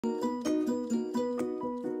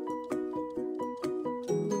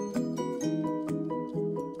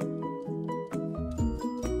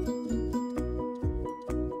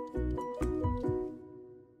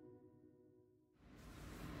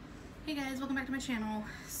back to my channel.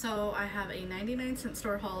 So I have a 99-cent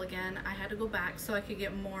store haul again. I had to go back so I could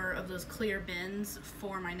get more of those clear bins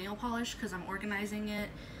for my nail polish because I'm organizing it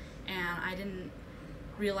and I didn't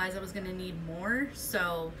realize I was gonna need more.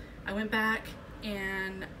 So I went back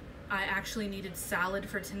and I actually needed salad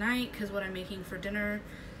for tonight because what I'm making for dinner,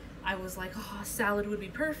 I was like, oh, salad would be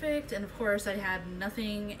perfect, and of course I had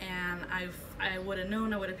nothing, and I would have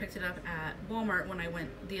known I would have picked it up at Walmart when I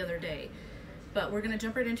went the other day. But we're gonna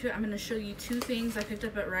jump right into it. I'm gonna show you two things I picked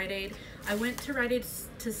up at Rite Aid. I went to Rite Aid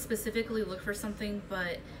to specifically look for something,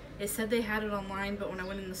 but it said they had it online, but when I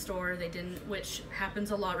went in the store they didn't, which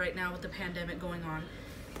happens a lot right now with the pandemic going on.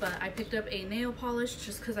 But I picked up a nail polish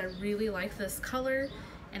just because I really like this color,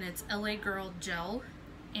 and it's LA Girl Gel,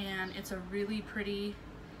 and it's a really pretty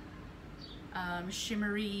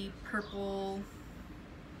shimmery purple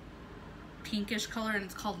pinkish color, and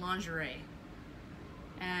it's called Lingerie.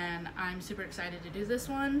 And I'm super excited to do this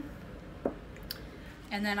one.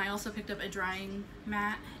 And then I also picked up a drying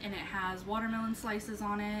mat, and it has watermelon slices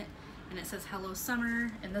on it, and it says Hello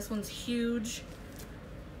Summer, and this one's huge.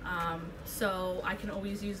 So I can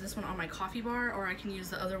always use this one on my coffee bar, or I can use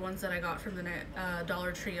the other ones that I got from the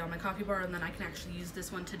Dollar Tree on my coffee bar, and then I can actually use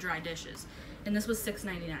this one to dry dishes. And this was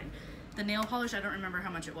 $6.99. The nail polish, I don't remember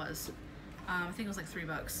how much it was. I think it was like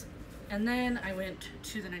 $3. And then I went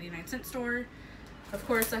to the 99-cent store. Of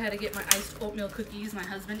course, I had to get my iced oatmeal cookies. My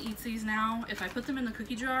husband eats these now. If I put them in the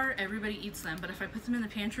cookie jar, everybody eats them. But if I put them in the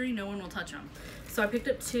pantry, no one will touch them. So I picked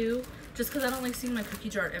up two, just because I don't like seeing my cookie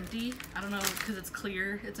jar empty. I don't know, because it's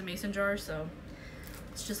clear. It's a mason jar, so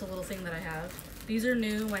it's just a little thing that I have. These are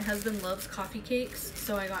new. My husband loves coffee cakes,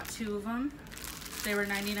 so I got two of them. They were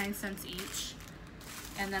 99 cents each.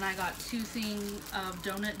 And then I got two things of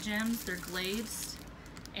donut gems. They're glazed,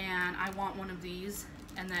 and I want one of these.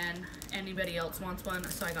 And then anybody else wants one,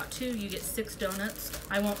 so I got two. You get 6 donuts.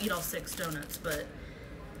 I won't eat all 6 donuts, but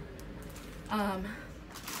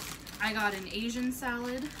I got an Asian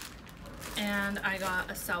salad, and I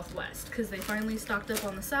got a Southwest because they finally stocked up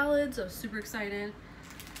on the salads. I was super excited.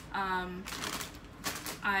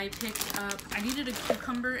 I picked up, I needed a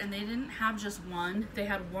cucumber, and they didn't have just one. They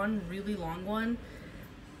had one really long one,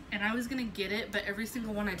 and I was gonna get it, but every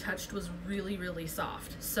single one I touched was really, really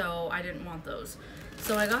soft, so I didn't want those.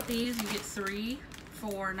 So I got these. You get 3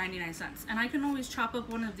 for 99 cents. And I can always chop up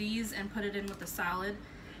one of these and put it in with the salad.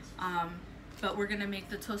 But we're gonna make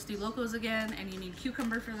the Toasty Locos again, and you need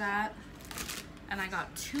cucumber for that. And I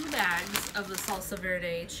got 2 bags of the Salsa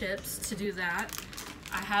Verde chips to do that.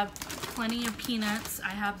 I have plenty of peanuts. I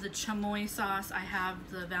have the chamoy sauce. I have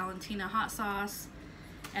the Valentina hot sauce.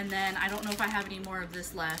 And then I don't know if I have any more of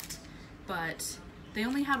this left, but they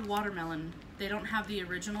only had watermelon. They don't have the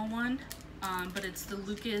original one. But it's the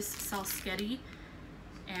Lucas Salschetti,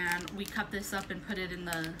 and we cut this up and put it in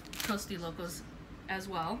the Toasty Locos as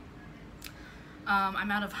well. I'm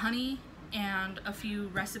out of honey, and a few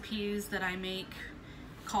recipes that I make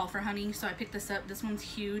call for honey, so I picked this up. This one's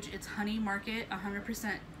huge. It's Honey Market,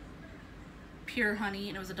 100% pure honey,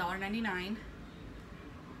 and it was $1.99,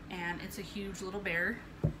 and it's a huge little bear.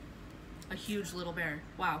 A huge little bear.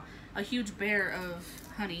 Wow. A huge bear of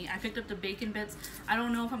honey. I picked up the bacon bits. I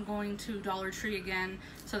don't know if I'm going to Dollar Tree again,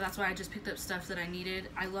 so that's why I just picked up stuff that I needed.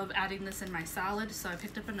 I love adding this in my salad, so I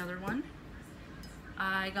picked up another one.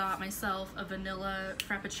 I got myself a vanilla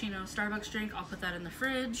Frappuccino Starbucks drink. I'll put that in the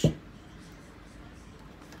fridge.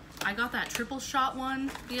 I got that triple shot one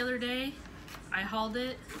the other day. I hauled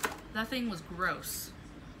it. That thing was gross.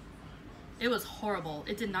 It was horrible.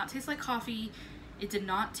 It did not taste like coffee. It did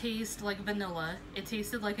not taste like vanilla. It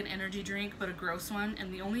tasted like an energy drink, but a gross one.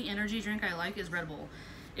 And the only energy drink I like is Red Bull.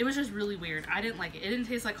 It was just really weird. I didn't like it. It didn't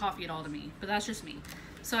taste like coffee at all to me, but that's just me.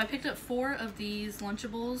 So I picked up 4 of these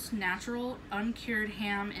Lunchables, natural, uncured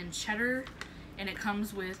ham and cheddar. And it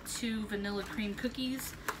comes with 2 vanilla cream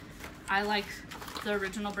cookies. I like the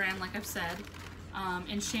original brand, like I've said.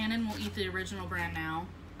 And Shannon will eat the original brand now.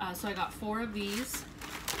 So I got 4 of these.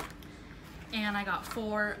 And I got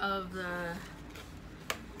 4 of the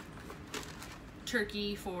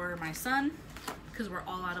turkey for my son, because we're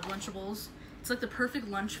all out of Lunchables. It's like the perfect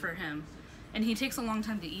lunch for him, and he takes a long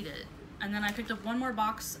time to eat it. And then I picked up 1 more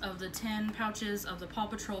box of the 10 pouches of the Paw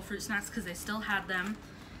Patrol fruit snacks because they still had them,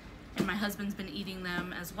 and my husband's been eating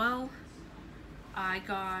them as well. I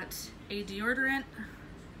got a deodorant,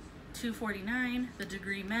 $2.49, the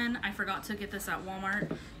Degree Men. I forgot to get this at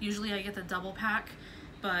Walmart. Usually I get the double pack,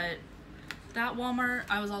 but that Walmart,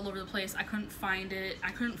 I was all over the place. I couldn't find it.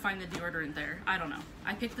 I couldn't find the deodorant there. I don't know.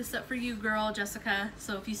 I picked this up for you, girl, Jessica.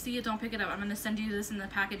 So if you see it, don't pick it up. I'm going to send you this in the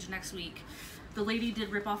package next week. The lady did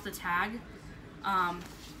rip off the tag,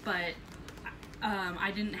 but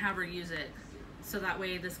I didn't have her use it. so that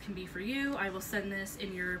way this can be for you. I will send this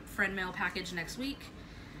in your friend mail package next week.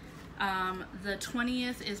 The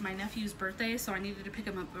 20th is my nephew's birthday, so I needed to pick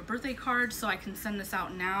him up a birthday card so I can send this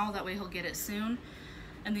out now, that way he'll get it soon.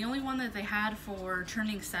 And the only one that they had for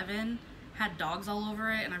turning 7 had dogs all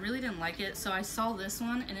over it, and I really didn't like it, so I saw this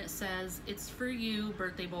one and it says, "It's for you,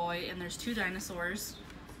 birthday boy," and there's 2 dinosaurs,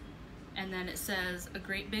 and then it says, "A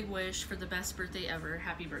great big wish for the best birthday ever,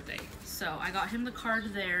 happy birthday." So I got him the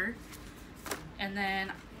card there. And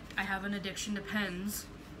then I have an addiction to pens.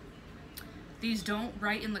 These don't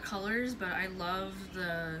write in the colors, but I love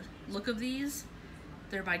the look of these.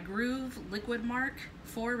 They're by Groove Liquid Mark,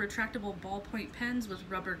 4 retractable ballpoint pens with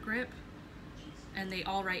rubber grip, and they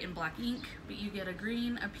all write in black ink, but you get a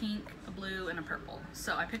green, a pink, a blue, and a purple.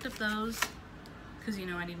 So I picked up those because, you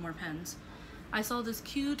know, I need more pens. I saw this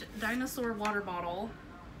cute dinosaur water bottle,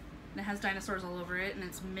 and it has dinosaurs all over it, and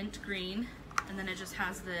it's mint green, and then it just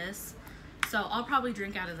has this. So I'll probably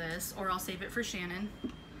drink out of this, or I'll save it for Shannon.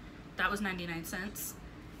 That was 99 cents.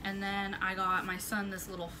 And then I got my son this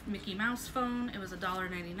little Mickey Mouse phone. It was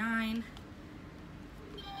 $1.99.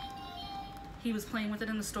 He was playing with it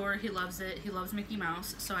in the store. He loves it. He loves Mickey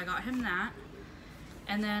Mouse. So I got him that.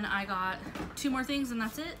 And then I got 2 more things, and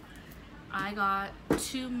that's it. I got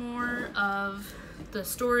 2 more of the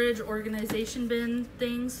storage organization bin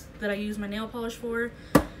things that I use my nail polish for.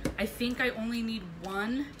 I think I only need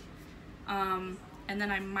 1. And then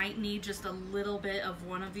I might need just a little bit of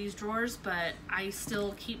one of these drawers, but I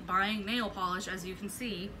still keep buying nail polish, as you can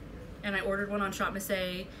see. And I ordered one on Shop Miss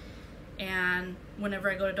A, and whenever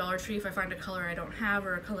I go to Dollar Tree, if I find a color I don't have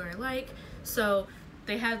or a color I like. So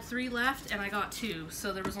they had 3 left and I got 2,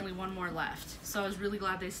 so there was only 1 more left. So I was really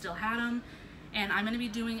glad they still had them. And I'm going to be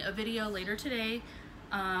doing a video later today.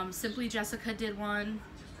 Simply Jessica did one,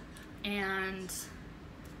 and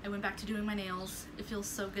I went back to doing my nails. It feels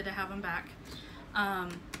so good to have them back.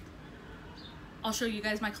 I'll show you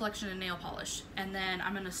guys my collection of nail polish, and then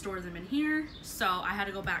I'm gonna store them in here. So I had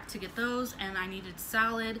to go back to get those, and I needed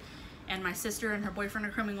salad, and my sister and her boyfriend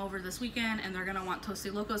are coming over this weekend, and they're gonna want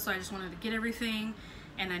Toasty Loco, so I just wanted to get everything,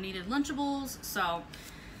 and I needed Lunchables, so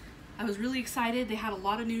I was really excited. They had a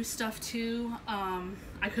lot of new stuff too.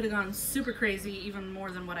 I could have gone super crazy, even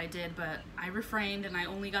more than what I did, but I refrained and I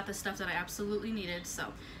only got the stuff that I absolutely needed.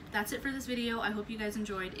 So that's it for this video. I hope you guys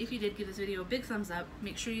enjoyed. If you did, give this video a big thumbs up.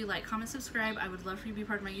 Make sure you like, comment, subscribe. I would love for you to be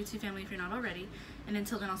part of my YouTube family if you're not already. And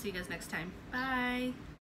until then, I'll see you guys next time. Bye!